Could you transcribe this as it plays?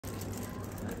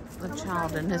the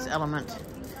child in his element,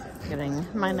 getting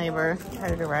my neighbor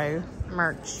Totoro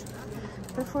merch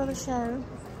before the show.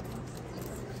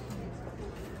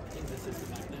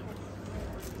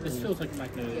 This feels like a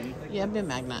magnet. Yeah, it'd be a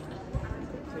magnet.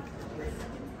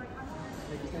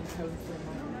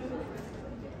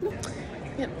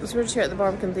 Yep, so we're just here at the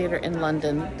Barbican Theatre in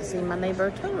London to see my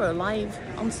neighbor Totoro live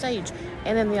on stage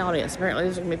and in the audience. Apparently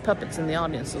there's going to be puppets in the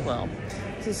audience as well.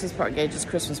 This is part Gage's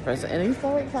Christmas present, and he's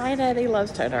so excited. He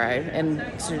loves Totoro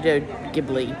and Studio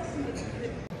Ghibli.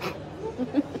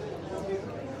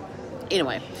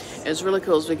 Anyway, it was really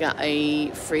cool. So we got a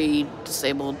free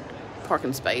disabled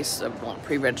parking space,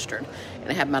 pre-registered, and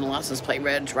I had my license plate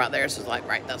reg right there, so it's like,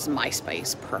 right, that's my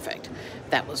space, perfect.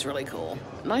 That was really cool.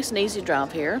 Nice and easy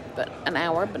drive here, but an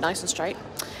hour, but nice and straight.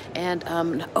 And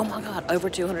oh my god, over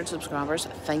 200 subscribers.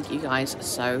 Thank you guys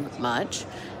so much,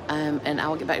 and I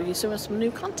will get back to you soon with some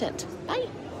new content. Bye.